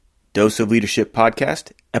Dose of Leadership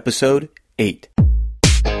Podcast, Episode 8.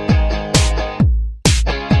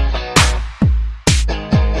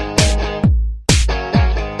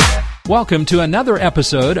 Welcome to another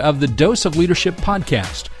episode of the Dose of Leadership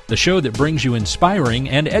Podcast, the show that brings you inspiring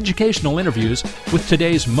and educational interviews with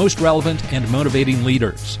today's most relevant and motivating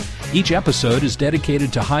leaders. Each episode is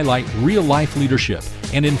dedicated to highlight real-life leadership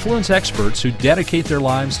and influence experts who dedicate their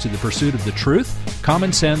lives to the pursuit of the truth,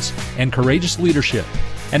 common sense, and courageous leadership.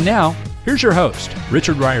 And now, here's your host,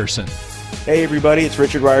 Richard Ryerson. Hey everybody, it's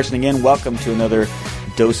Richard Ryerson again. Welcome to another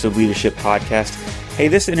Dose of Leadership Podcast. Hey,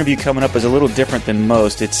 this interview coming up is a little different than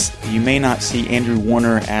most. You may not see Andrew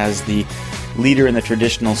Warner as the leader in the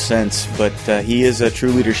traditional sense, but he is a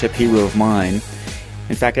true leadership hero of mine.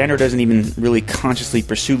 In fact, Andrew doesn't even really consciously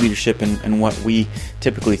pursue leadership in what we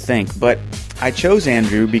typically think. But I chose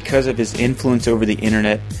Andrew because of his influence over the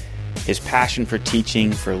internet, his passion for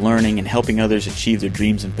teaching, for learning, and helping others achieve their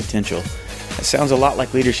dreams and potential. It sounds a lot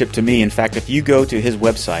like leadership to me. In fact, if you go to his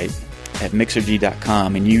website at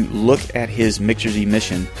Mixergy.com and you look at his Mixergy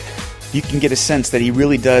mission, you can get a sense that he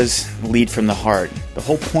really does lead from the heart. The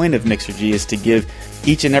whole point of Mixergy is to give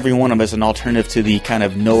each and every one of us an alternative to the kind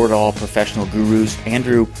of know-it-all professional gurus.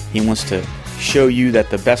 Andrew, he wants to show you that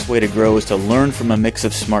the best way to grow is to learn from a mix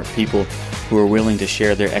of smart people who are willing to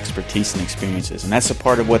share their expertise and experiences. And that's a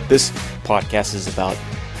part of what this podcast is about,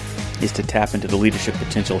 is to tap into the leadership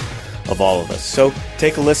potential of all of us. So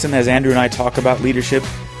take a listen as Andrew and I talk about leadership.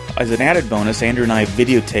 As an added bonus, Andrew and I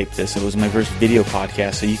videotaped this. It was my first video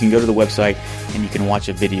podcast, so you can go to the website and you can watch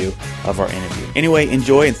a video of our interview. Anyway,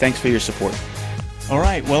 enjoy and thanks for your support. All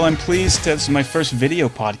right. Well, I'm pleased. This is my first video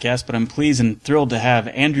podcast, but I'm pleased and thrilled to have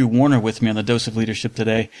Andrew Warner with me on the Dose of Leadership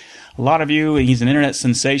today. A lot of you, he's an internet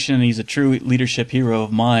sensation. He's a true leadership hero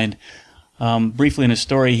of mine. Briefly in his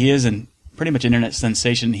story, he is pretty much an internet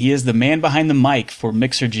sensation. He is the man behind the mic for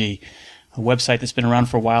Mixergy, a website that's been around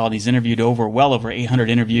for a while, and he's interviewed well over 800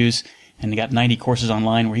 interviews, and he got 90 courses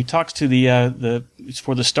online where he talks to it's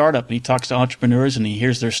for the startup, and he talks to entrepreneurs and he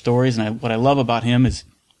hears their stories. And what I love about him is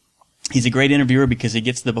he's a great interviewer because he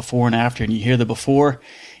gets the before and after, and you hear the before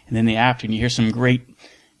and then the after, and you hear some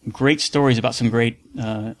great stories about some great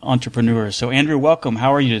entrepreneurs. So Andrew, welcome.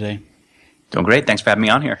 How are you today? Doing great. Thanks for having me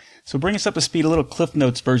on here. So bring us up to speed, a little Cliff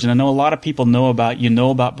Notes version. I know a lot of people know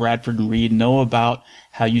about Bradford and Reed, know about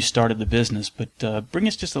how you started the business, but bring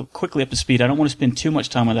us just quickly up to speed. I don't want to spend too much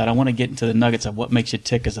time on that. I want to get into the nuggets of what makes you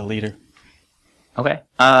tick as a leader. Okay.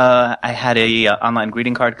 I had a online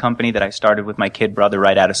greeting card company that I started with my kid brother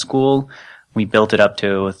right out of school. We built it up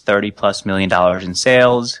to $30+ million in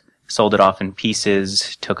sales, sold it off in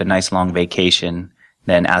pieces, took a nice long vacation,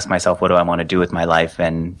 then asked myself, what do I want to do with my life?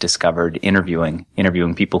 And discovered interviewing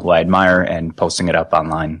people who I admire and posting it up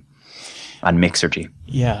online on Mixergy.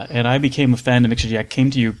 Yeah, and I became a fan of Mixergy. I came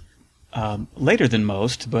to you later than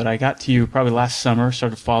most, but I got to you probably last summer,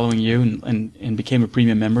 started following you and became a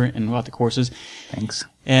premium member and bought the courses. Thanks.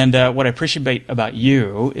 And what I appreciate about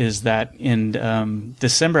you is that in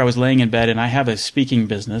December I was laying in bed and I have a speaking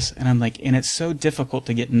business, and I'm like, and it's so difficult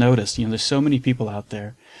to get noticed. There's so many people out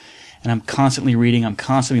there. And I'm constantly reading. I'm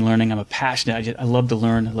constantly learning. I'm a passionate. I love to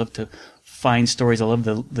learn. I love to find stories. I love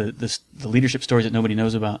the leadership stories that nobody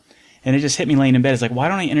knows about. And it just hit me laying in bed. It's like, why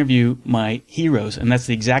don't I interview my heroes? And that's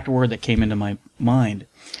the exact word that came into my mind.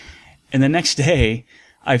 And the next day,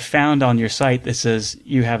 I found on your site that says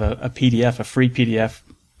you have a PDF, a free PDF.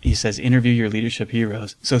 He says, interview your leadership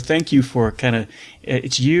heroes. So thank you for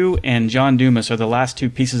it's you and John Dumas are the last two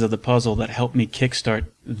pieces of the puzzle that helped me kickstart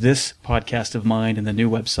this podcast of mine and the new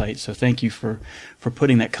website. So thank you for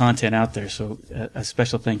putting that content out there. So a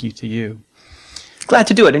special thank you to you. Glad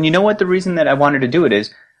to do it. And you know what? The reason that I wanted to do it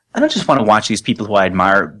is I don't just want to watch these people who I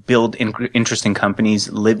admire build interesting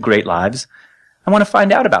companies, live great lives. I want to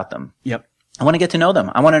find out about them. Yep. I want to get to know them.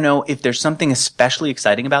 I want to know if there's something especially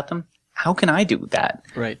exciting about them. How can I do that?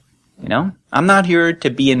 Right. I'm not here to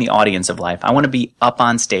be in the audience of life. I want to be up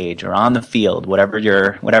on stage or on the field, whatever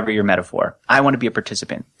your metaphor. I want to be a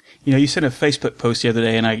participant. You sent a Facebook post the other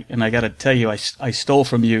day, and I got to tell you, I stole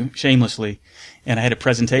from you shamelessly, and I had a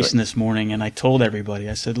presentation this morning, and I told everybody,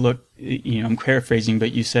 I said, look, I'm paraphrasing,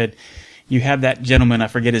 but you said you had that gentleman, I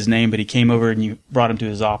forget his name, but he came over and you brought him to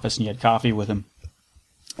his office and you had coffee with him,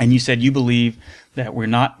 and you said you believe that we're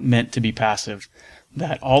not meant to be passive.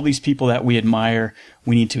 That all these people that we admire,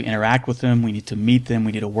 we need to interact with them, we need to meet them,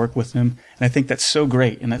 we need to work with them. And I think that's so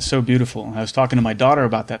great and that's so beautiful. And I was talking to my daughter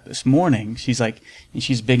about that this morning. She's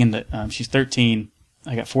big into, she's 13.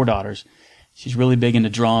 I got 4 daughters. She's really big into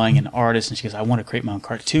drawing and artists. And she goes, I want to create my own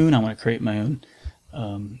cartoon. I want to create my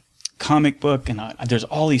own comic book. And there's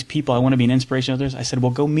all these people. I want to be an inspiration to others. I said,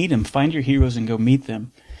 well, go meet them. Find your heroes and go meet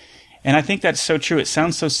them. And I think that's so true. It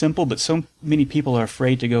sounds so simple, but so many people are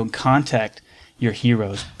afraid to go and contact your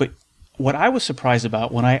heroes. But what I was surprised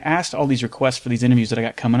about when I asked all these requests for these interviews that I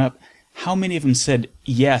got coming up, how many of them said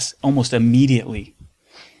yes almost immediately.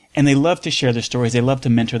 And they love to share their stories. They love to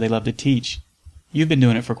mentor. They love to teach. You've been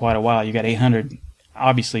doing it for quite a while. You got 800.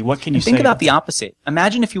 Obviously, what can you say? Think about the opposite.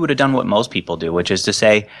 Imagine if you would have done what most people do, which is to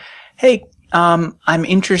say, hey, I'm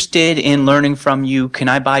interested in learning from you. Can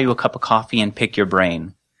I buy you a cup of coffee and pick your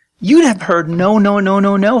brain? You'd have heard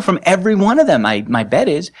no from every one of them, my bet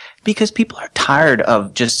is, because people are tired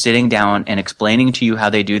of just sitting down and explaining to you how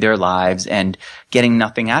they do their lives and getting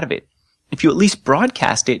nothing out of it. If you at least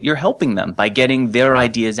broadcast it, you're helping them by getting their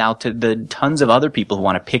ideas out to the tons of other people who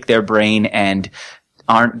want to pick their brain and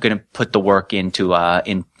aren't going to put the work into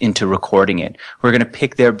recording it. We're going to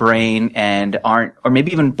pick their brain and aren't, or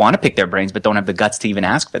maybe even want to pick their brains, but don't have the guts to even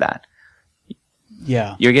ask for that.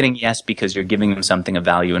 Yeah. You're getting yes because you're giving them something of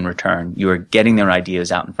value in return. You are getting their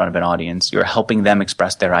ideas out in front of an audience. You're helping them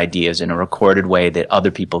express their ideas in a recorded way that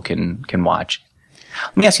other people can watch.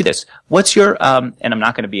 Let me ask you this. What's your, and I'm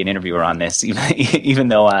not going to be an interviewer on this, even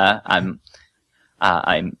though, I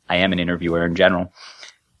am an interviewer in general.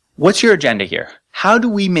 What's your agenda here? How do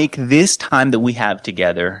we make this time that we have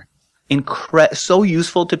together so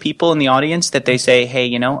useful to people in the audience that they say,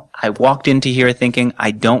 hey, I walked into here thinking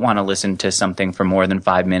I don't want to listen to something for more than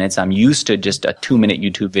 5 minutes. I'm used to just a 2-minute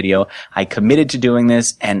YouTube video. I committed to doing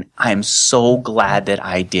this, and I'm so glad that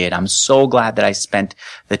I did. I'm so glad that I spent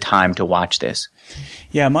the time to watch this.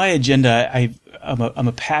 Yeah, my agenda, I'm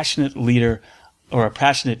a passionate leader or a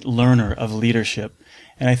passionate learner of leadership.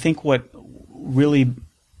 And I think what really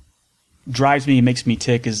drives me and makes me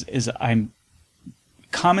tick is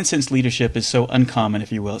common sense leadership is so uncommon,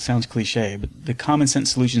 if you will. It sounds cliche, but the common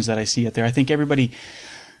sense solutions that I see out there, I think everybody,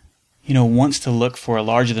 wants to look for a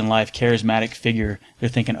larger than life charismatic figure. They're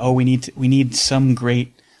thinking, oh, we need some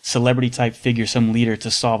great celebrity type figure, some leader to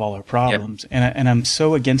solve all our problems. Yep. And I'm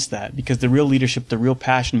so against that, because the real leadership, the real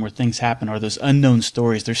passion where things happen are those unknown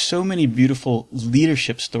stories. There's so many beautiful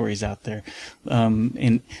leadership stories out there.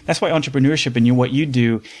 And that's why entrepreneurship and what you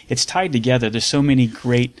do, it's tied together. There's so many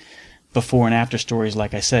great before and after stories,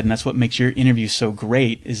 like I said, and that's what makes your interview so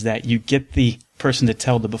great, is that you get the person to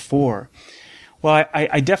tell the before. Well,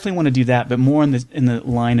 I definitely want to do that, but more in the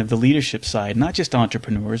line of the leadership side, not just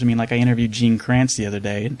entrepreneurs. I mean, like I interviewed Gene Kranz the other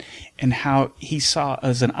day, and how he saw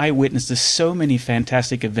as an eyewitness to so many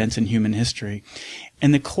fantastic events in human history.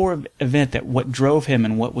 And the core event, that what drove him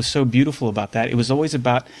and what was so beautiful about that, it was always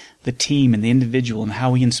about the team and the individual and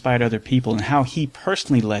how he inspired other people and how he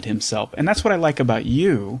personally led himself. And that's what I like about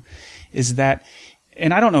you, is that,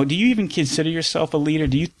 and I don't know, do you even consider yourself a leader?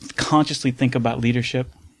 Do you consciously think about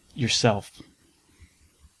leadership yourself?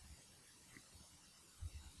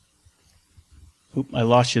 Oop, I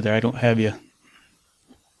lost you there. I don't have you.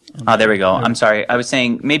 There we go. I'm sorry. I was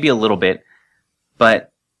saying maybe a little bit,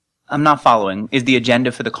 but I'm not following. Is the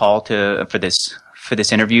agenda for the call for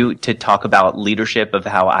this interview to talk about leadership, of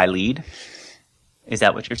how I lead? Is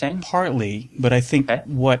that what you're saying? Partly, but I think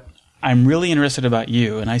what I'm really interested about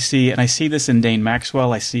you, and I see this in Dane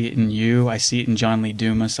Maxwell. I see it in you. I see it in John Lee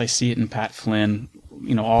Dumas. I see it in Pat Flynn.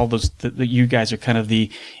 All those. You guys are kind of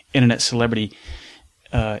the internet celebrity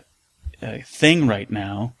thing right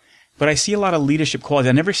now, but I see a lot of leadership qualities.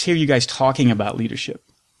 I never hear you guys talking about leadership.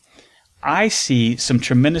 I see some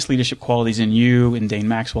tremendous leadership qualities in you and Dane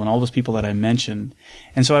Maxwell and all those people that I mentioned.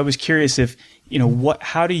 And so I was curious if,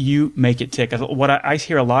 how do you make it tick? What I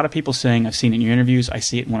hear a lot of people saying, I've seen it in your interviews, I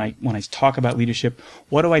see it when I talk about leadership.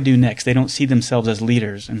 What do I do next? They don't see themselves as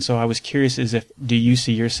leaders. And so I was curious do you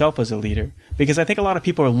see yourself as a leader? Because I think a lot of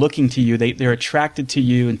people are looking to you. They're attracted to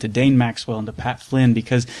you and to Dane Maxwell and to Pat Flynn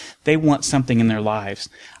because they want something in their lives.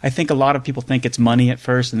 I think a lot of people think it's money at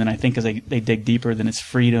first, and then I think as they dig deeper, then it's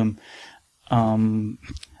freedom.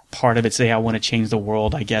 Part of it, say, I want to change the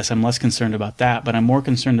world, I guess. I'm less concerned about that, but I'm more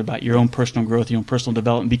concerned about your own personal growth, your own personal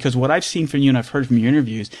development, because what I've seen from you and I've heard from your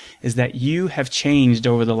interviews is that you have changed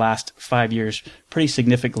over the last 5 years pretty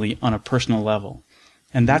significantly on a personal level.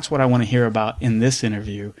 And that's what I want to hear about in this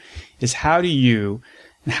interview, is how did you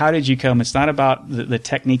come? It's not about the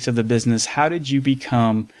techniques of the business. How did you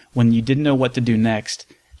become, when you didn't know what to do next,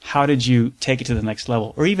 how did you take it to the next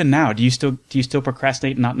level? Or even now, do you still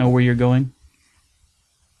procrastinate and not know where you're going?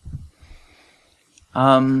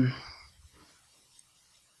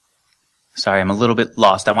 Sorry, I'm a little bit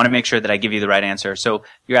lost. I want to make sure that I give you the right answer. So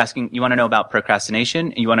you want to know about procrastination,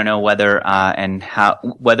 and you want to know whether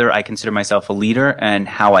I consider myself a leader and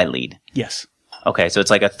how I lead. Yes. Okay, so it's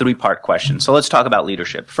like a 3-part question. So let's talk about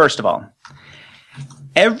leadership. First of all,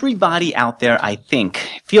 everybody out there, I think,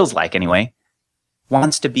 feels like anyway,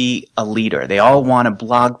 wants to be a leader. They all want to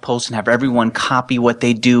blog post and have everyone copy what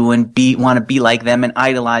they do and want to be like them and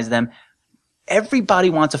idolize them. Everybody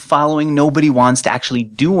wants a following. Nobody wants to actually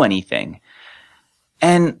do anything.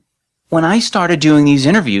 And when I started doing these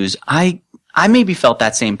interviews, I maybe felt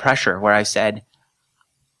that same pressure where I said,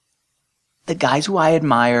 the guys who I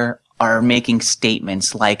admire are making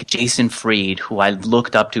statements like Jason Fried, who I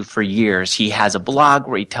looked up to for years. He has a blog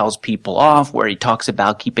where he tells people off, where he talks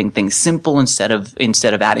about keeping things simple instead of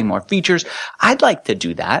adding more features. I'd like to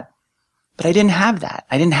do that, but I didn't have that.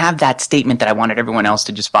 I didn't have that statement that I wanted everyone else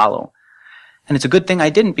to just follow. And it's a good thing I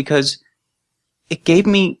didn't, because it gave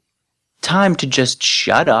me time to just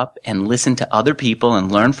shut up and listen to other people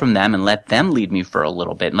and learn from them and let them lead me for a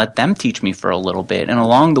little bit and let them teach me for a little bit. And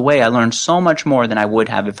along the way, I learned so much more than I would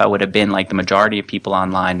have if I would have been like the majority of people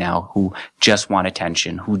online now who just want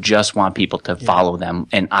attention, who just want people to follow them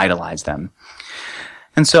and idolize them.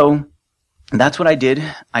 And so that's what I did.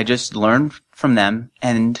 I just learned from them.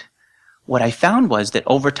 And what I found was that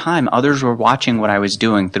over time, others were watching what I was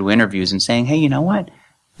doing through interviews and saying, hey, you know what?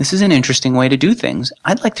 This is an interesting way to do things.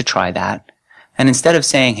 I'd like to try that. And instead of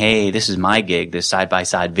saying, hey, this is my gig, this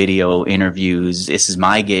side-by-side video interviews, this is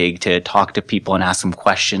my gig to talk to people and ask them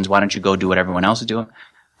questions, why don't you go do what everyone else is doing?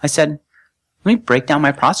 I said, let me break down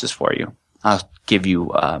my process for you. I'll give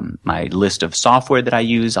you my list of software that I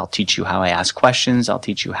use. I'll teach you how I ask questions. I'll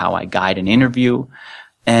teach you how I guide an interview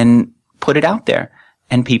and put it out there.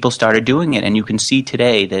 And people started doing it. And you can see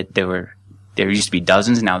today that there used to be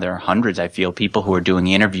dozens, now there are hundreds, I feel, people who are doing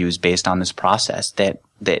interviews based on this process that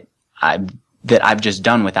I've just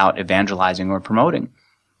done without evangelizing or promoting.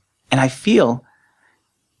 And I feel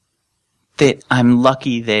that I'm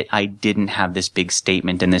lucky that I didn't have this big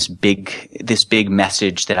statement and this big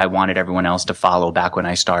message that I wanted everyone else to follow back when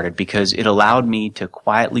I started, because it allowed me to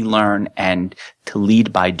quietly learn and to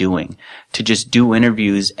lead by doing, to just do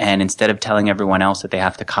interviews, and instead of telling everyone else that they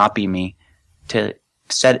have to copy me, to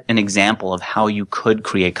set an example of how you could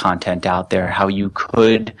create content out there, how you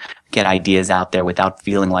could get ideas out there without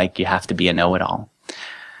feeling like you have to be a know-it-all.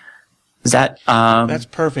 Is that that's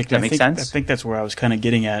perfect. Does that make sense? I think that's where I was kind of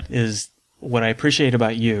getting at, is what I appreciate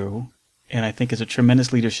about you, and I think is a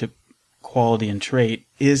tremendous leadership quality and trait,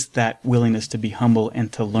 is that willingness to be humble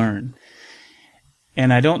and to learn.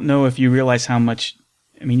 And I don't know if you realize how much,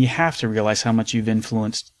 you have to realize how much you've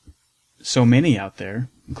influenced so many out there,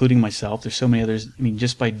 including myself. There's so many others.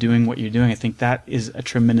 Just by doing what you're doing, I think that is a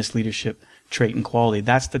tremendous leadership trait and quality.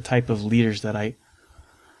 That's the type of leaders the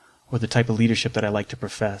type of leadership that I like to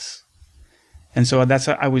profess. And so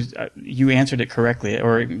you answered it correctly,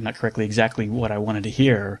 or not correctly, exactly what I wanted to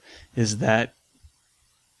hear, is that,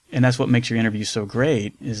 and that's what makes your interview so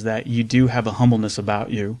great, is that you do have a humbleness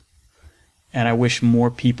about you. And I wish more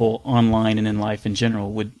people online and in life in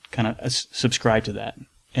general would kind of subscribe to that.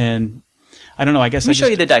 And I don't know, I guess Let me show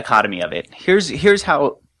you the dichotomy of it. Here's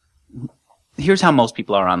how most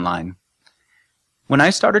people are online. When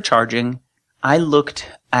I started charging, I looked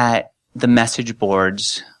at the message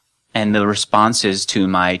boards and the responses to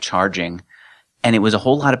my charging, and it was a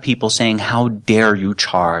whole lot of people saying, how dare you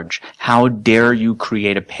charge? How dare you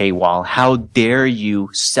create a paywall? How dare you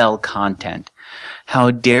sell content? How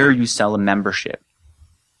dare you sell a membership?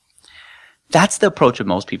 That's the approach of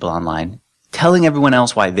most people online. Telling everyone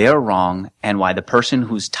else why they're wrong and why the person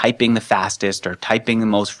who's typing the fastest or typing the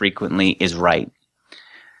most frequently is right.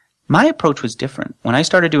 My approach was different. When I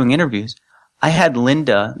started doing interviews, I had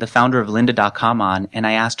Linda, the founder of lynda.com, on, and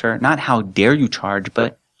I asked her, not how dare you charge,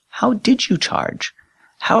 but how did you charge?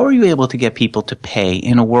 How are you able to get people to pay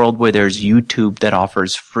in a world where there's YouTube that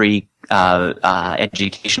offers free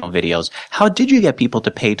educational videos? How did you get people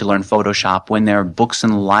to pay to learn Photoshop when there are books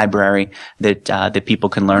in the library that people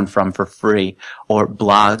can learn from for free, or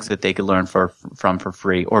blogs that they can learn from for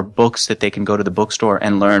free, or books that they can go to the bookstore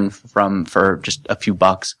and learn from for just a few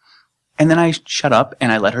bucks? And then I shut up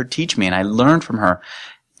and I let her teach me, and I learned from her.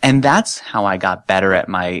 And that's how I got better at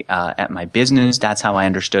my business. That's how I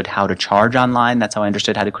understood how to charge online. That's how I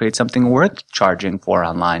understood how to create something worth charging for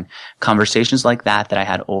online. Conversations like that I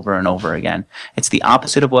had over and over again. It's the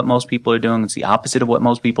opposite of what most people are doing. It's the opposite of what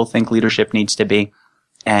most people think leadership needs to be.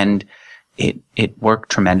 And it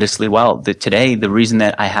worked tremendously well. Today, the reason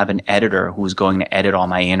that I have an editor who's going to edit all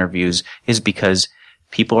my interviews is because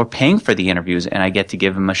people are paying for the interviews, and I get to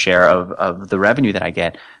give them a share of the revenue that I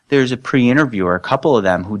get. There's a pre-interviewer, a couple of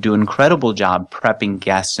them, who do an incredible job prepping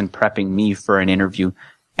guests and prepping me for an interview.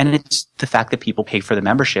 And it's the fact that people pay for the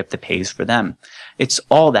membership that pays for them. It's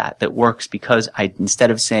all that works, because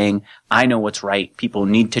instead of saying, I know what's right, people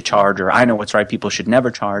need to charge, or I know what's right, people should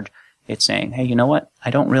never charge, it's saying, hey, you know what? I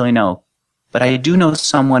don't really know, but I do know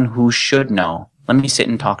someone who should know. let me sit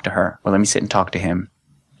and talk to her, or let me sit and talk to him.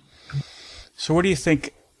 So where do you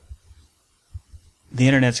think the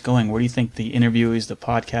internet's going? Where do you think the interviewees, the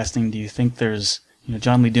podcasting, do you think there's,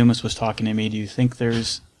 John Lee Dumas was talking to me. Do you think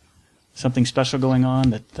there's something special going on,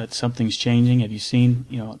 that something's changing? Have you seen,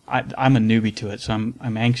 I'm a newbie to it, so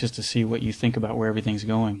I'm anxious to see what you think about where everything's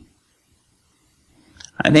going.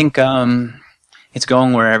 I think it's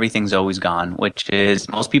going where everything's always gone, which is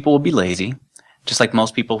most people will be lazy, just like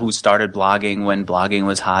most people who started blogging when blogging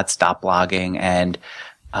was hot stopped blogging, and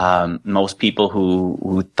most people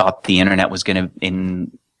who thought the internet was going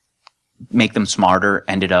to make them smarter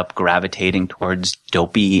ended up gravitating towards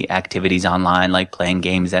dopey activities online, like playing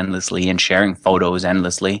games endlessly and sharing photos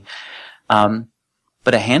endlessly.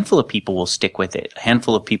 But a handful of people will stick with it. A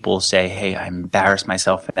handful of people will say, hey, I embarrassed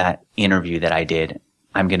myself for that interview that I did.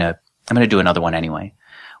 I'm going to do another one anyway.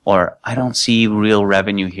 Or I don't see real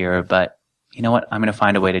revenue here, but you know what? I'm going to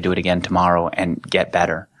find a way to do it again tomorrow and get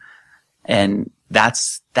better. And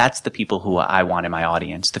that's the people who I want in my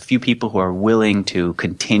audience. The few people who are willing to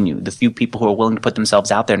continue, the few people who are willing to put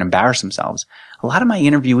themselves out there and embarrass themselves. A lot of my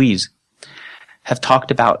interviewees have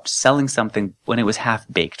talked about selling something when it was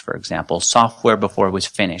half-baked, for example, software before it was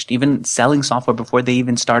finished, even selling software before they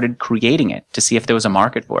even started creating it to see if there was a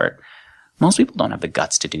market for it. Most people don't have the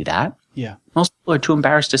guts to do that. Yeah. Most people are too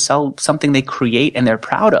embarrassed to sell something they create and they're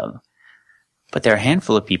proud of. But there are a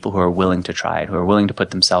handful of people who are willing to try it, who are willing to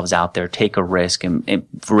put themselves out there, take a risk, and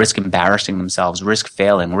risk embarrassing themselves, risk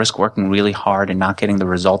failing, risk working really hard and not getting the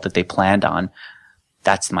result that they planned on.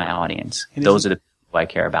 That's my audience. Those are the people I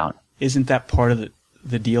care about. Isn't that part of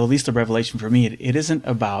the deal, at least the revelation for me? It isn't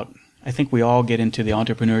about, I think we all get into the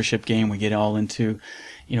entrepreneurship game. We get all into,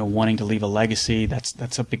 wanting to leave a legacy.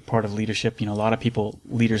 That's a big part of leadership. A lot of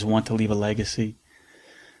leaders want to leave a legacy.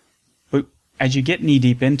 But as you get knee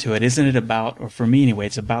deep into it, isn't it about, or for me anyway,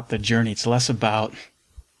 it's about the journey. It's less about,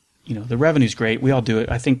 the revenue's great. We all do it.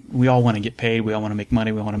 I think we all want to get paid. We all want to make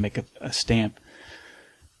money. We want to make a stamp.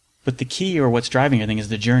 But the key, or what's driving everything, is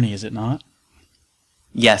the journey, is it not?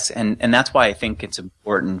 Yes, and that's why I think it's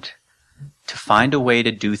important to find a way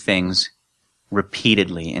to do things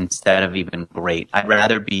repeatedly instead of even great. I'd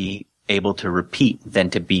rather be able to repeat than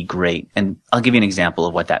to be great. And I'll give you an example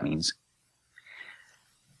of what that means.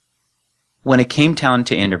 When it came down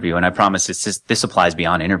to interview, and I promise this applies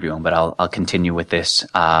beyond interviewing, but I'll continue with this,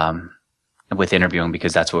 with interviewing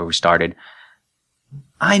because that's where we started.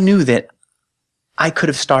 I knew that I could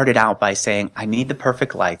have started out by saying, I need the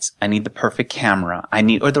perfect lights, I need the perfect camera,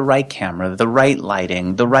 or the right camera, the right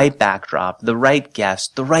lighting, the right backdrop, the right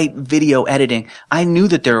guest, the right video editing. I knew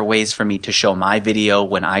that there were ways for me to show my video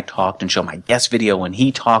when I talked and show my guest video when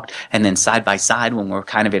he talked, and then side by side when we're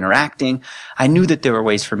kind of interacting. I knew that there were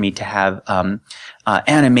ways for me to have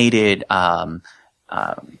animated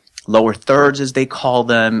lower thirds, as they call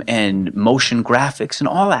them, and motion graphics and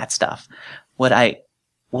all that stuff. What I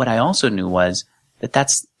also knew was that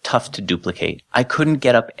that's tough to duplicate. I couldn't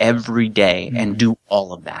get up every day and do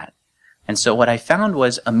all of that. And so what I found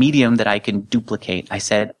was a medium that I can duplicate. I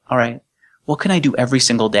said, all right, what can I do every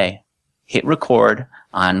single day? Hit record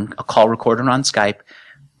on a call recorder on Skype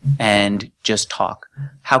and just talk.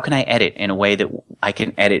 How can I edit in a way that I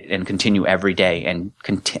can edit and continue every day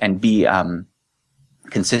and be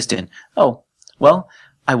consistent? Oh, well,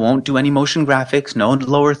 I won't do any motion graphics, no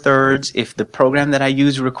lower thirds. If the program that I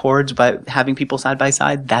use records by having people side by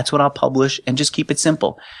side, that's what I'll publish, and just keep it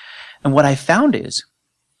simple. And what I found is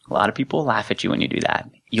a lot of people laugh at you when you do that.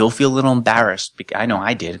 You'll feel a little embarrassed. I know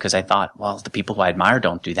I did, because I thought, well, the people who I admire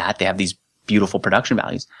don't do that. They have these beautiful production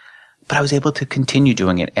values. But I was able to continue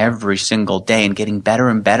doing it every single day and getting better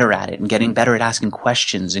and better at it, and getting better at asking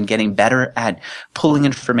questions and getting better at pulling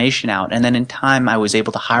information out. And then in time, I was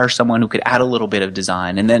able to hire someone who could add a little bit of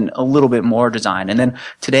design and then a little bit more design. And then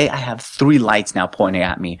today I have 3 lights now pointing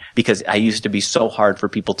at me because I used to be so hard for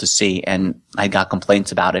people to see and I got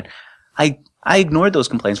complaints about it. I ignored those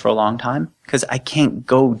complaints for a long time because I can't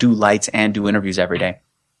go do lights and do interviews every day.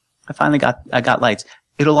 I got lights.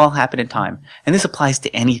 It'll all happen in time. And this applies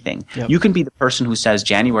to anything. Yep. You can be the person who says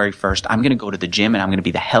January 1st, I'm going to go to the gym and I'm going to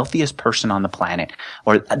be the healthiest person on the planet,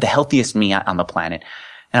 or the healthiest me on the planet.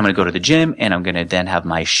 And I'm going to go to the gym and I'm going to then have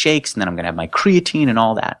my shakes and then I'm going to have my creatine and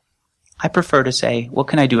all that. I prefer to say, what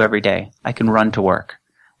can I do every day? I can run to work.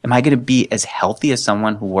 Am I going to be as healthy as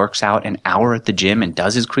someone who works out an hour at the gym and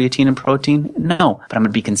does his creatine and protein? No, but I'm going to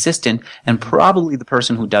be consistent, and probably the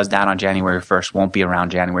person who does that on January 1st won't be around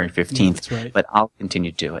January 15th, yeah, that's right. But I'll continue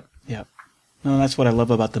to do it. Yeah. No, that's what I love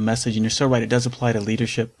about the message, and you're so right. It does apply to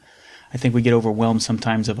leadership. I think we get overwhelmed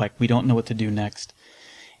sometimes of we don't know what to do next.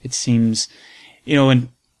 It seems, and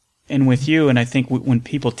And with you, and I think when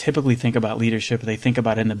people typically think about leadership, they think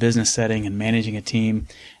about it in the business setting and managing a team.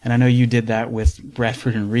 And I know you did that with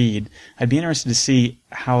Bradford and Reed. I'd be interested to see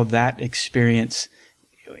how that experience,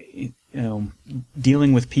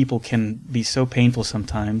 dealing with people can be so painful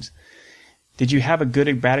sometimes. Did you have a good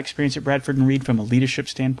and bad experience at Bradford and Reed from a leadership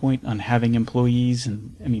standpoint on having employees?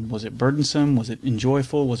 And I mean, was it burdensome? Was it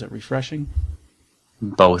enjoyable? Was it refreshing?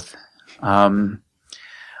 Both.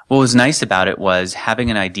 What was nice about it was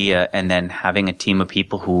having an idea and then having a team of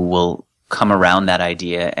people who will come around that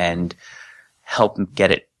idea and help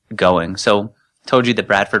get it going. So I told you that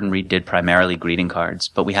Bradford and Reed did primarily greeting cards,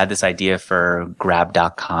 but we had this idea for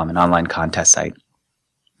grab.com, an online contest site.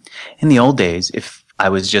 In the old days, if I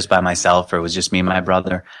was just by myself or it was just me and my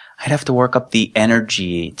brother, I'd have to work up the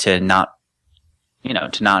energy to not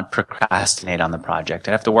procrastinate on the project.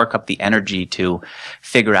 I'd have to work up the energy to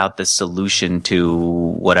figure out the solution to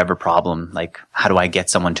whatever problem. Like, how do I get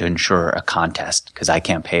someone to insure a contest because I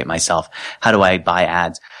can't pay it myself? How do I buy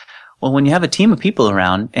ads? Well, when you have a team of people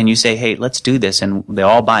around and you say, hey, let's do this, and they're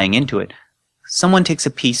all buying into it, someone takes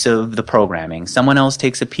a piece of the programming. Someone else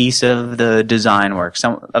takes a piece of the design work.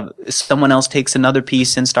 Someone else takes another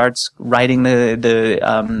piece and starts writing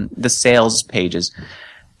the sales pages.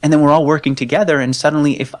 And then we're all working together, and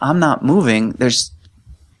suddenly if I'm not moving, there's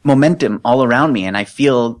momentum all around me, and I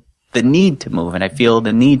feel the need to move, and I feel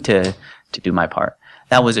the need to do my part.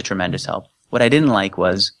 That was a tremendous help. What I didn't like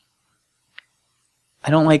was I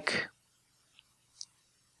don't like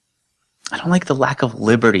the lack of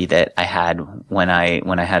liberty that I had when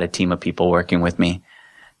I had a team of people working with me.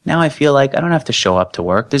 Now I feel like I don't have to show up to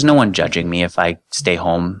work. There's no one judging me if I stay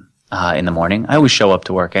home in the morning. I always show up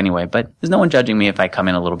to work anyway, but there's no one judging me if I come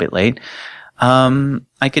in a little bit late.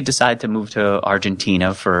 I could decide to move to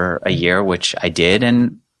Argentina for a year, which I did,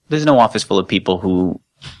 and there's no office full of people who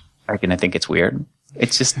are going to think it's weird.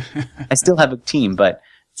 It's just, I still have a team, but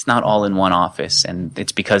it's not all in one office, and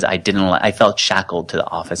it's because I felt shackled to the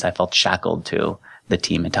office. I felt shackled to the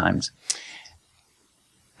team at times.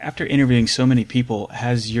 After interviewing so many people,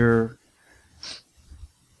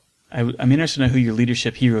 I'm interested to know who your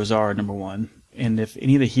leadership heroes are, number one. And if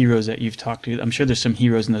any of the heroes that you've talked to, I'm sure there's some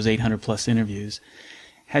heroes in those 800 plus interviews.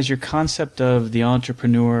 Has your concept of the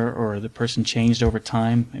entrepreneur or the person changed over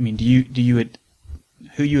time? I mean,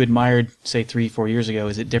 who you admired, say 3-4 years ago,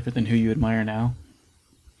 is it different than who you admire now?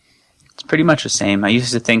 It's pretty much the same. I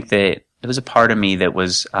used to think that there was a part of me that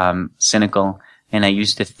was cynical, and I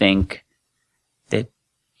used to think that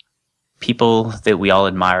people that we all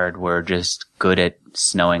admired were just good at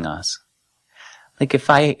snowing us. Like if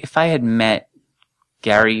I had met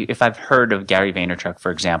Gary, if I've heard of Gary Vaynerchuk,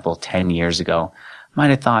 for example, 10 years ago, I might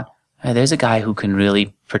have thought, hey, there's a guy who can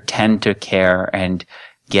really pretend to care and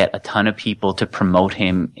get a ton of people to promote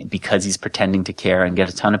him because he's pretending to care and get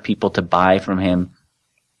a ton of people to buy from him.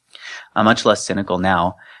 I'm much less cynical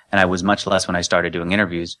now, and I was much less when I started doing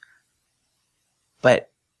interviews. But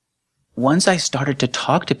once I started to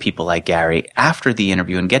talk to people like Gary after the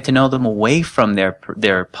interview and get to know them away from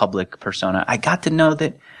their public persona, I got to know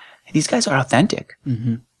that these guys are authentic.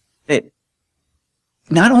 Mm-hmm. That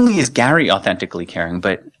not only is Gary authentically caring,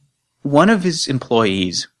 but one of his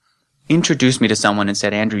employees introduced me to someone and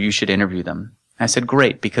said, Andrew, you should interview them. I said,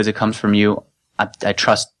 great, because it comes from you. I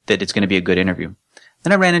trust that it's going to be a good interview.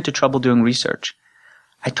 Then I ran into trouble doing research.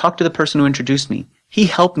 I talked to the person who introduced me. He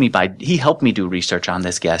helped me do research on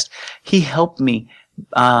this guest. He helped me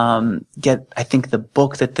get, I think, the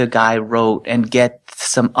book that the guy wrote and get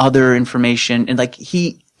some other information. And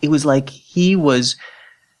it was like he was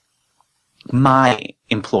my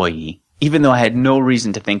employee. Even though I had no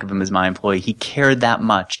reason to think of him as my employee, he cared that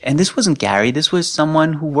much. And this wasn't Gary. This was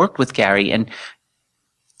someone who worked with Gary, and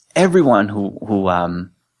everyone who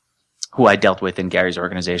I dealt with in Gary's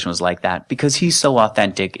organization was like that, because he's so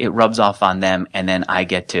authentic. It rubs off on them, and then I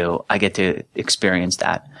get to experience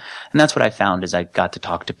that. And that's what I found as I got to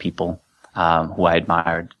talk to people who I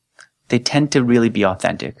admired. They tend to really be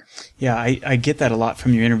authentic. Yeah, I get that a lot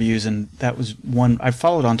from your interviews, and that was one. I've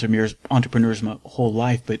followed entrepreneurs my whole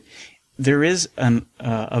life, but there is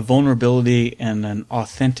a vulnerability and an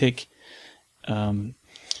authentic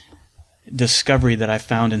discovery that I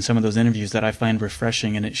found in some of those interviews that I find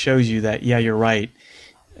refreshing, and it shows you that, yeah, you're right.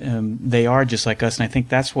 They are just like us, and I think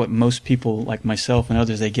that's what most people like myself and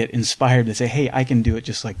others, they get inspired to say, hey, I can do it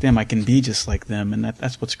just like them. I can be just like them, and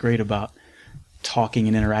that's what's great about talking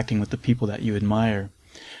and interacting with the people that you admire.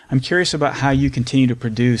 I'm curious about how you continue to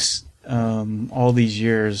produce all these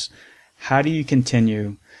years. How do you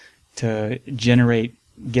continue to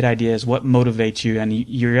get ideas? What motivates you? And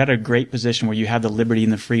you're at a great position where you have the liberty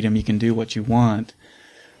and the freedom. You can do what you want.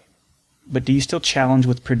 But do you still challenge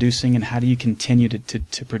with producing, and how do you continue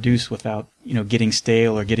to produce without, getting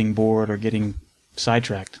stale or getting bored or getting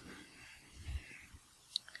sidetracked?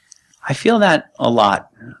 I feel that a lot.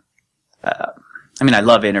 I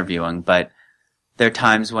love interviewing, but there are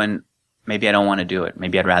times when maybe I don't want to do it.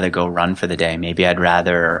 Maybe I'd rather go run for the day. Maybe I'd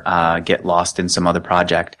rather get lost in some other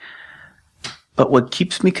project. But what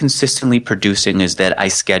keeps me consistently producing is that I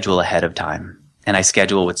schedule ahead of time, and I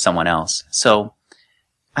schedule with someone else. So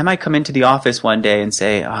I might come into the office one day and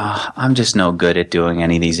say, I'm just no good at doing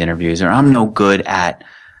any of these interviews, or I'm no good at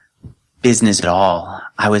business at all.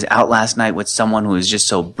 I was out last night with someone who was just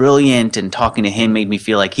so brilliant, and talking to him made me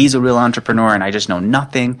feel like he's a real entrepreneur and I just know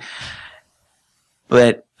nothing.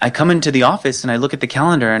 But I come into the office and I look at the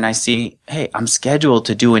calendar and I see, hey, I'm scheduled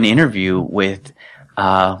to do an interview with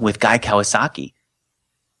Guy Kawasaki.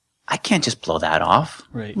 I can't just blow that off.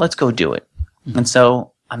 Right. Let's go do it. Mm-hmm. And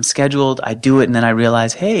so I'm scheduled, I do it, and then I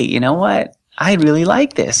realize, hey, you know what? I really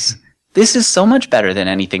like this. This is so much better than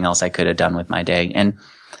anything else I could have done with my day. And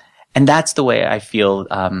that's the way I feel,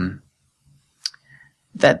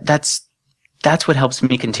 that's what helps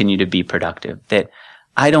me continue to be productive. That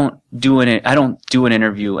I don't do an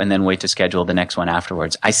interview and then wait to schedule the next one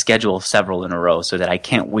afterwards. I schedule several in a row so that I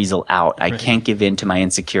can't weasel out. I can't give in to my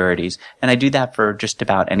insecurities. And I do that for just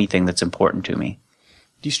about anything that's important to me.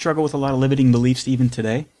 Do you struggle with a lot of limiting beliefs even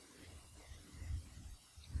today?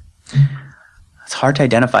 It's hard to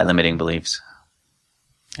identify limiting beliefs.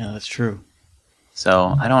 Yeah, that's true.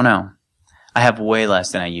 So I don't know. I have way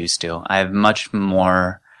less than I used to. I have much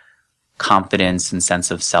more confidence and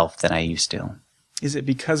sense of self than I used to. Is it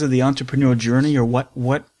because of the entrepreneurial journey, or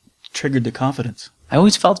what triggered the confidence? I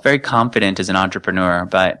always felt very confident as an entrepreneur,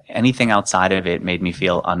 but anything outside of it made me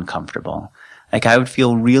feel uncomfortable. Like I would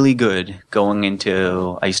feel really good going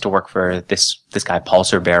into, I used to work for this guy, Paul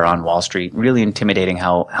Cervera, on Wall Street, really intimidating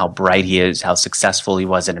how bright he is, how successful he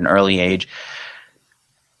was at an early age.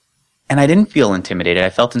 And I didn't feel intimidated.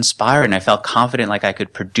 I felt inspired, and I felt confident, like I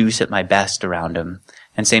could produce at my best around him.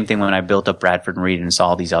 And same thing when I built up Bradford and Reed and saw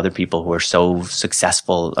all these other people who were so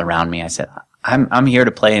successful around me. I said, I'm here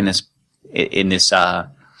to play in this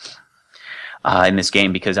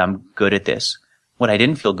game because I'm good at this. What I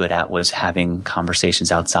didn't feel good at was having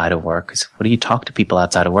conversations outside of work. 'Cause what do you talk to people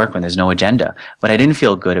outside of work when there's no agenda? What I didn't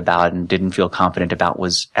feel good about and didn't feel confident about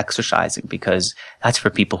was exercising, because that's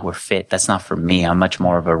for people who are fit. That's not for me. I'm much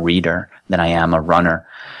more of a reader than I am a runner.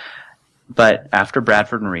 But after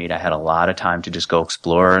Bradford and Reed, I had a lot of time to just go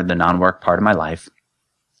explore the non-work part of my life.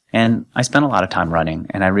 And I spent a lot of time running,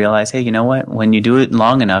 and I realized, hey, you know what? When you do it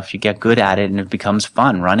long enough, you get good at it and it becomes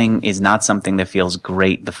fun. Running is not something that feels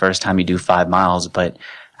great the first time you do 5 miles, but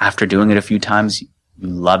after doing it a few times, you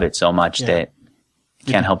love it so much that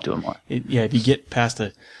you can't help doing more. If you get past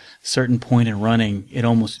a certain point in running,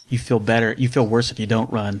 you feel better. You feel worse if you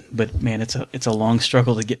don't run, but man, it's a long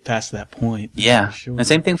struggle to get past that point. Yeah. Sure. The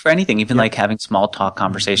same thing for anything, even like having small talk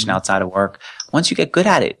conversation outside of work. Once you get good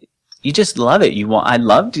at it, you just love it. I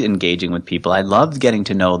loved engaging with people. I loved getting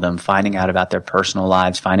to know them, finding out about their personal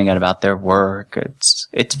lives, finding out about their work.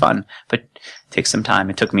 It's fun, but it takes some time.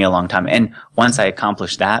 It took me a long time. And once I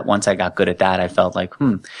accomplished that, once I got good at that, I felt like,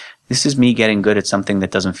 this is me getting good at something that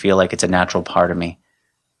doesn't feel like it's a natural part of me.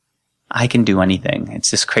 I can do anything. It's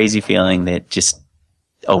this crazy feeling that just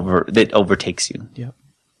overtakes you. Yep.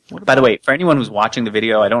 By the way, for anyone who's watching the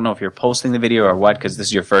video, I don't know if you're posting the video or what, because this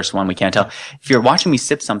is your first one. We can't tell. If you're watching me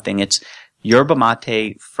sip something, it's yerba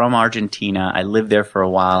mate from Argentina. I lived there for a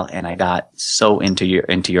while, and I got so into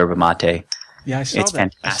yerba mate. Yeah, I saw it's that.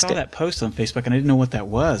 fantastic. I saw that post on Facebook, and I didn't know what that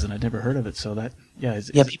was, and I'd never heard of it. So that,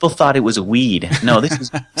 people thought it was a weed. No,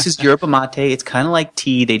 this is yerba mate. It's kind of like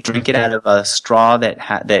tea. They drink it out of a straw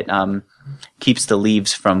that keeps the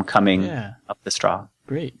leaves from coming up the straw.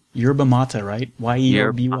 Great. Yerba mate, right?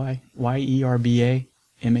 Y-E-R-B-Y?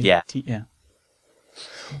 Y-E-R-B-A-M-A-T? Yeah.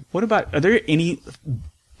 What about, are there any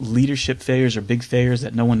leadership failures or big failures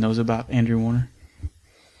that no one knows about, Andrew Warner?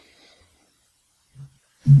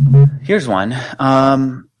 Here's one. I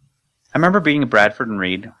remember being at Bradford and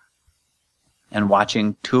Reed and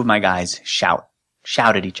watching two of my guys shout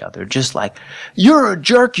at each other, just like, you're a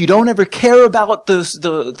jerk, you don't ever care about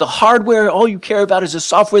the hardware, all you care about is the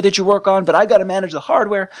software that you work on, but I gotta manage the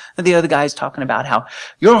hardware. And the other guy's talking about how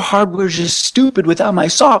your hardware is just stupid without my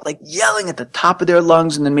software, like yelling at the top of their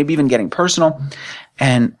lungs, and then maybe even getting personal.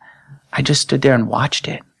 And I just stood there and watched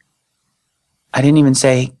it. I didn't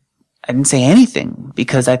say anything,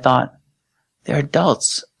 because I thought, they're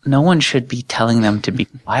adults. No one should be telling them to be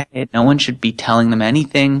quiet. No one should be telling them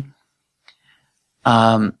anything.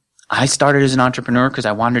 I started as an entrepreneur because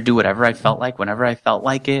I wanted to do whatever I felt like, whenever I felt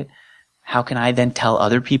like it. how can I then tell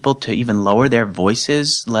other people to even lower their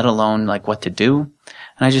voices, let alone like what to do?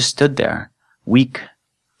 And I just stood there, weak.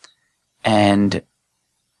 And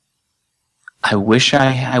I wish I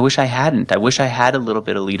hadn't. I wish I had a little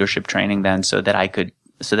bit of leadership training then so that I could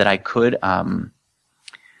guide them,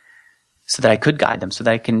 so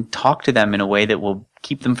that I can talk to them in a way that will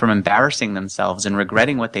keep them from embarrassing themselves and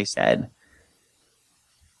regretting what they said.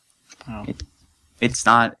 Wow. It's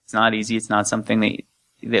not easy. It's not something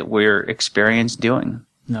that we're experienced doing.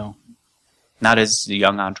 No. Not as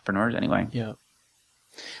young entrepreneurs anyway. Yeah.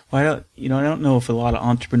 Well, I don't know if a lot of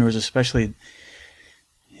entrepreneurs, especially,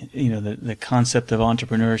 the concept of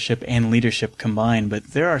entrepreneurship and leadership combined,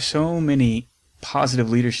 but there are so many positive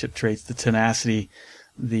leadership traits, the tenacity,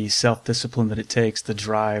 the self-discipline that it takes, the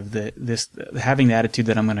drive, having the attitude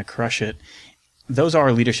that I'm going to crush it. Those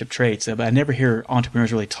are leadership traits, but I never hear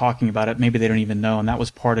entrepreneurs really talking about it. Maybe they don't even know. And that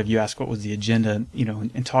was part of, you asked what was the agenda,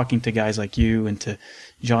 and talking to guys like you and to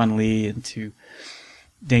John Lee and to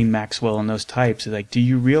Dane Maxwell and those types. Like, do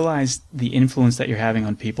you realize the influence that you're having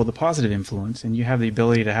on people, the positive influence? And you have the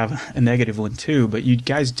ability to have a negative one too, but you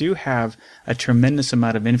guys do have a tremendous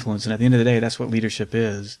amount of influence. And at the end of the day, that's what leadership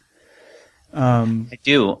is. I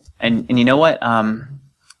do. And you know what? I'm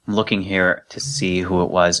looking here to see who it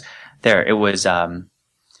was. There, it was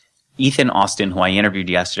Ethan Austin, who I interviewed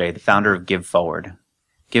yesterday, the founder of Give Forward.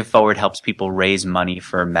 Give Forward helps people raise money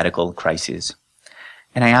for medical crises.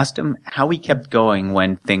 And I asked him how he kept going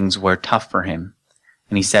when things were tough for him.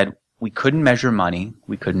 And he said, we couldn't measure money.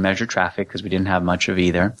 We couldn't measure traffic because we didn't have much of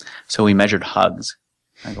either. So we measured hugs.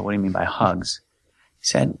 I go, what do you mean by hugs? He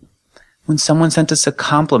said, when someone sent us a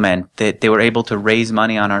compliment that they were able to raise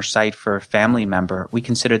money on our site for a family member, we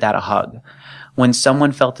considered that a hug. When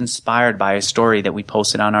someone felt inspired by a story that we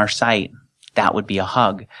posted on our site, that would be a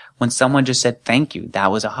hug. When someone just said thank you,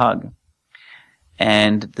 that was a hug.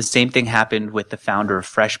 And the same thing happened with the founder of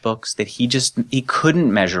FreshBooks, that he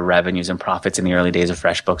couldn't measure revenues and profits in the early days of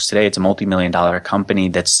FreshBooks. Today, it's a multi-million-dollar company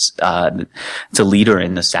that's it's a leader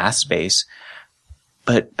in the SaaS space.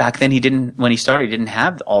 But back then when he started, he didn't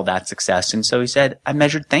have all that success. And so he said, I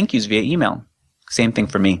measured thank yous via email. Same thing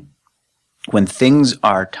for me. When things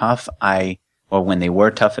are tough, or when they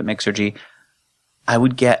were tough at Mixergy, I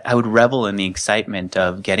would revel in the excitement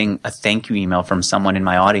of getting a thank you email from someone in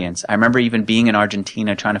my audience. I remember even being in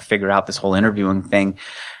Argentina trying to figure out this whole interviewing thing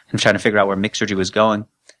and trying to figure out where Mixergy was going.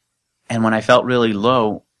 And when I felt really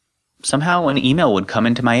low, somehow an email would come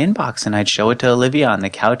into my inbox and I'd show it to Olivia on the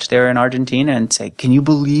couch there in Argentina and say, can you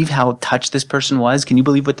believe how touched this person was? Can you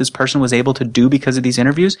believe what this person was able to do because of these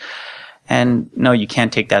interviews? And no, you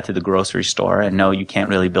can't take that to the grocery store, and no, you can't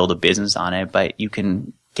really build a business on it, but you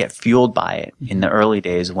can get fueled by it in the early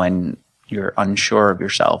days when you're unsure of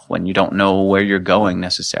yourself, when you don't know where you're going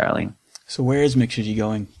necessarily. So where is Mixergy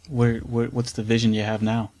going? What's the vision you have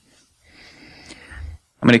now?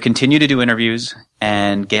 I'm going to continue to do interviews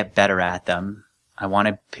and get better at them. I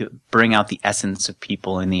want to bring out the essence of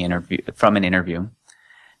people in the interview, from an interview.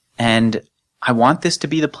 And I want this to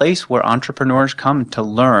be the place where entrepreneurs come to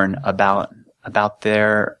learn about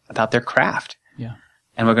their craft. Yeah.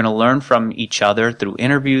 And we're going to learn from each other through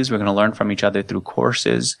interviews. We're going to learn from each other through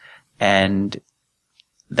courses. And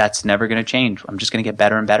that's never going to change. I'm just going to get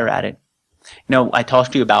better and better at it. I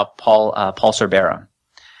talked to you about Paul Sorbera.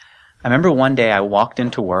 I remember one day I walked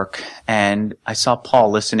into work and I saw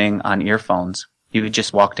Paul listening on earphones. He had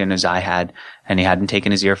just walked in as I had, and he hadn't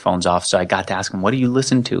taken his earphones off. So I got to ask him, what do you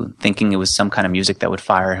listen to? Thinking it was some kind of music that would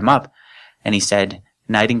fire him up. And he said,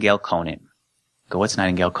 Nightingale Conant. I go, what's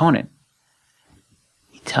Nightingale Conant?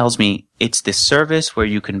 He tells me it's this service where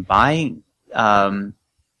you can buy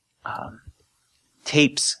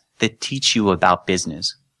tapes that teach you about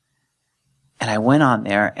business. And I went on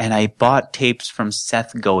there and I bought tapes from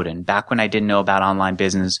Seth Godin. Back when I didn't know about online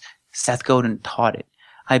business, Seth Godin taught it.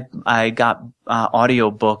 I got audio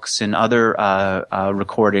books and other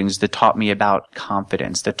recordings that taught me about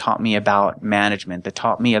confidence, that taught me about management, that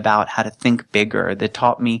taught me about how to think bigger, that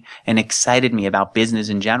taught me and excited me about business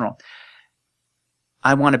in general.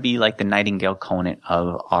 I want to be like the Nightingale Conant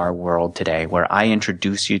of our world today, where I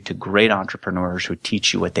introduce you to great entrepreneurs who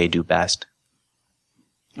teach you what they do best.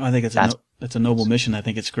 I think that's a noble mission. I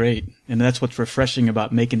think it's great. And that's what's refreshing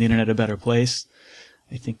about making the internet a better place.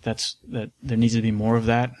 I think that there needs to be more of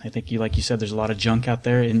that. I think like you said, there's a lot of junk out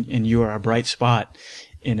there, and you are a bright spot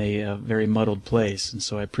in a very muddled place. And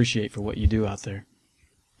so I appreciate for what you do out there.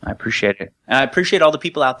 I appreciate it. And I appreciate all the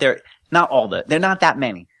people out there. They're not that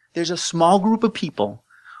many. There's a small group of people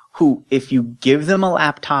who, if you give them a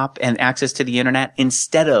laptop and access to the internet,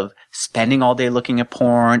 instead of spending all day looking at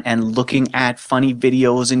porn and looking at funny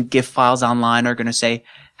videos and GIF files online, are going to say,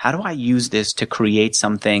 how do I use this to create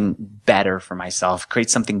something better for myself, create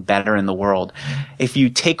something better in the world? If you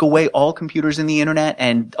take away all computers in the internet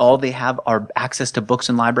and all they have are access to books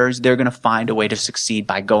and libraries, they're going to find a way to succeed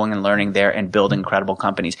by going and learning there and build incredible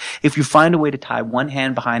companies. If you find a way to tie one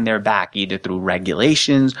hand behind their back, either through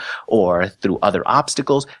regulations or through other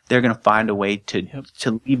obstacles, they're going to find a way to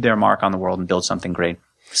leave their mark on the world and build something great.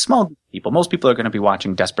 Small people. Most people are going to be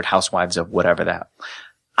watching Desperate Housewives of whatever that.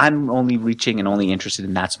 I'm only reaching and only interested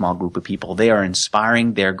in that small group of people. They are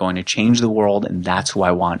inspiring. They're going to change the world. And that's who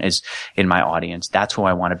I want is in my audience. That's who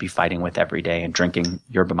I want to be fighting with every day and drinking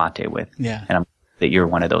yerba mate with. Yeah. And I'm that you're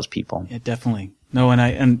one of those people. Yeah, definitely. No,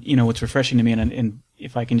 and you know, what's refreshing to me, and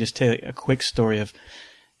if I can just tell a quick story of,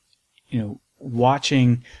 you know,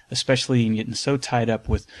 watching, especially and getting so tied up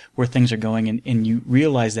with where things are going, and you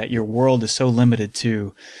realize that your world is so limited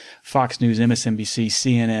to Fox News, MSNBC,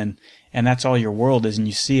 CNN, and that's all your world is, and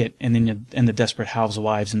you see it, and then and the Desperate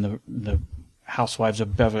Housewives and the Housewives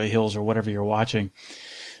of Beverly Hills or whatever you're watching,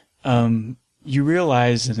 you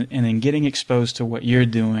realize, and in getting exposed to what you're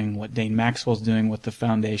doing, what Dane Maxwell's doing with the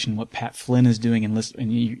foundation, what Pat Flynn is doing,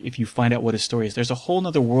 if you find out what his story is, there's a whole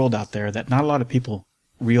other world out there that not a lot of people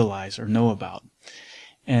realize or know about.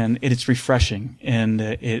 And it's refreshing, and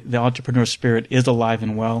the entrepreneur spirit is alive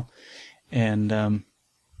and well. And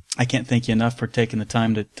I can't thank you enough for taking the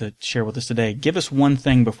time to share with us today. Give us one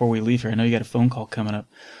thing before we leave here. I know you got a phone call coming up.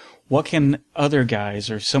 What can other guys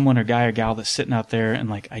or someone or guy or gal that's sitting out there and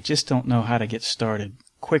like, I just don't know how to get started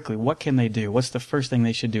quickly, what can they do? What's the first thing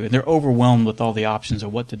they should do? And they're overwhelmed with all the options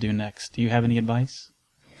of what to do next. Do you have any advice?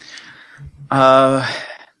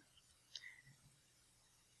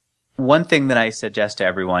 One thing that I suggest to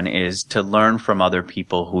everyone is to learn from other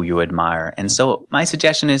people who you admire. And so my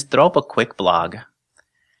suggestion is throw up a quick blog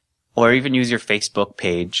or even use your Facebook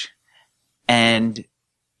page and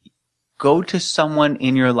go to someone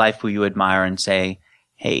in your life who you admire and say,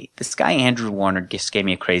 hey, this guy Andrew Warner just gave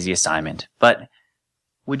me a crazy assignment, but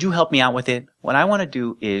would you help me out with it? What I want to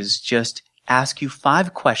do is just ask you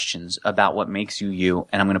 5 questions about what makes you you,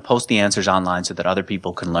 and I'm going to post the answers online so that other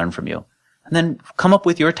people can learn from you. And then come up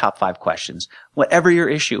with your top 5 questions, whatever your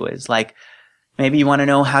issue is. Like, maybe you want to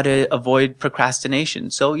know how to avoid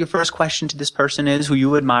procrastination. So your first question to this person is, who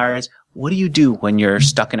you admire, is, what do you do when you're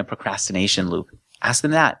stuck in a procrastination loop? Ask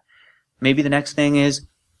them that. Maybe the next thing is,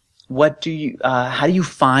 how do you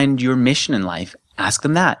find your mission in life? Ask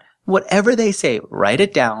them that. Whatever they say, write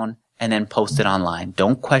it down and then post it online.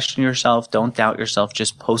 Don't question yourself. Don't doubt yourself.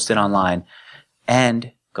 Just post it online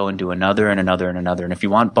and go and do another and another and another. And if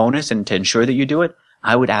you want bonus and to ensure that you do it,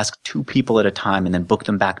 I would ask 2 people at a time and then book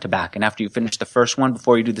them back to back. And after you finish the first one,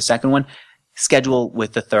 before you do the second one, schedule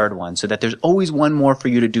with the third one so that there's always one more for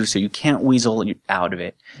you to do so you can't weasel out of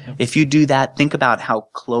it. Yep. If you do that, think about how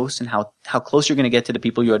close and how close you're going to get to the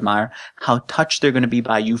people you admire, how touched they're going to be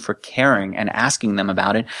by you for caring and asking them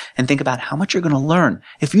about it, and think about how much you're going to learn.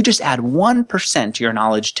 If you just add 1% to your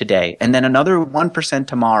knowledge today and then another 1%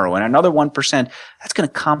 tomorrow and another 1%, that's going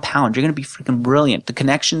to compound. You're going to be freaking brilliant. The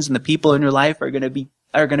connections and the people in your life are going to be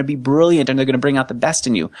brilliant, and they're going to bring out the best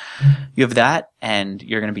in you. You have that, and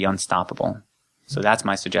you're going to be unstoppable. So that's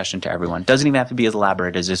my suggestion to everyone. It doesn't even have to be as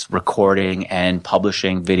elaborate as just recording and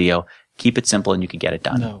publishing video. Keep it simple, and you can get it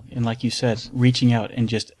done. No, and like you said, reaching out and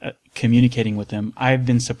just communicating with them. I've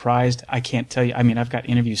been surprised. I can't tell you. I mean, I've got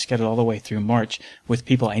interviews scheduled all the way through March with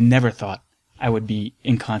people I never thought I would be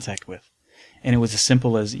in contact with. And it was as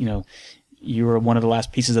simple as, you know, you were one of the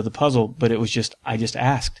last pieces of the puzzle, but it was just, I just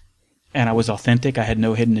asked. And I was authentic. I had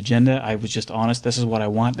no hidden agenda. I was just honest. This is what I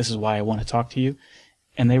want. This is why I want to talk to you.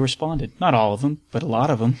 And they responded. Not all of them, but a lot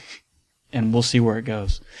of them. And we'll see where it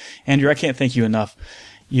goes. Andrew, I can't thank you enough.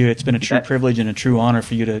 It's been a true privilege and a true honor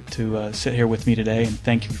for you to sit here with me today. And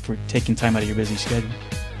thank you for taking time out of your busy schedule.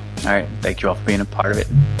 All right. Thank you all for being a part of it.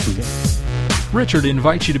 Okay. Richard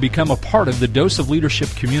invites you to become a part of the Dose of Leadership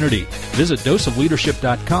community. Visit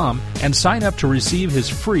doseofleadership.com and sign up to receive his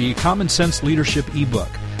free Common Sense Leadership ebook,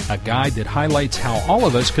 a guide that highlights how all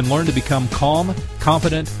of us can learn to become calm,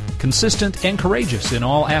 confident, consistent, and courageous in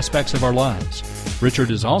all aspects of our lives.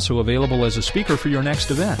 Richard is also available as a speaker for your next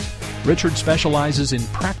event. Richard specializes in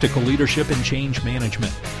practical leadership and change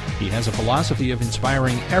management. He has a philosophy of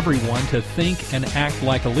inspiring everyone to think and act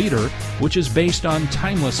like a leader, which is based on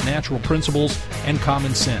timeless natural principles and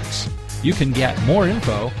common sense. You can get more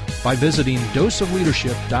info by visiting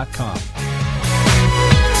doseofleadership.com.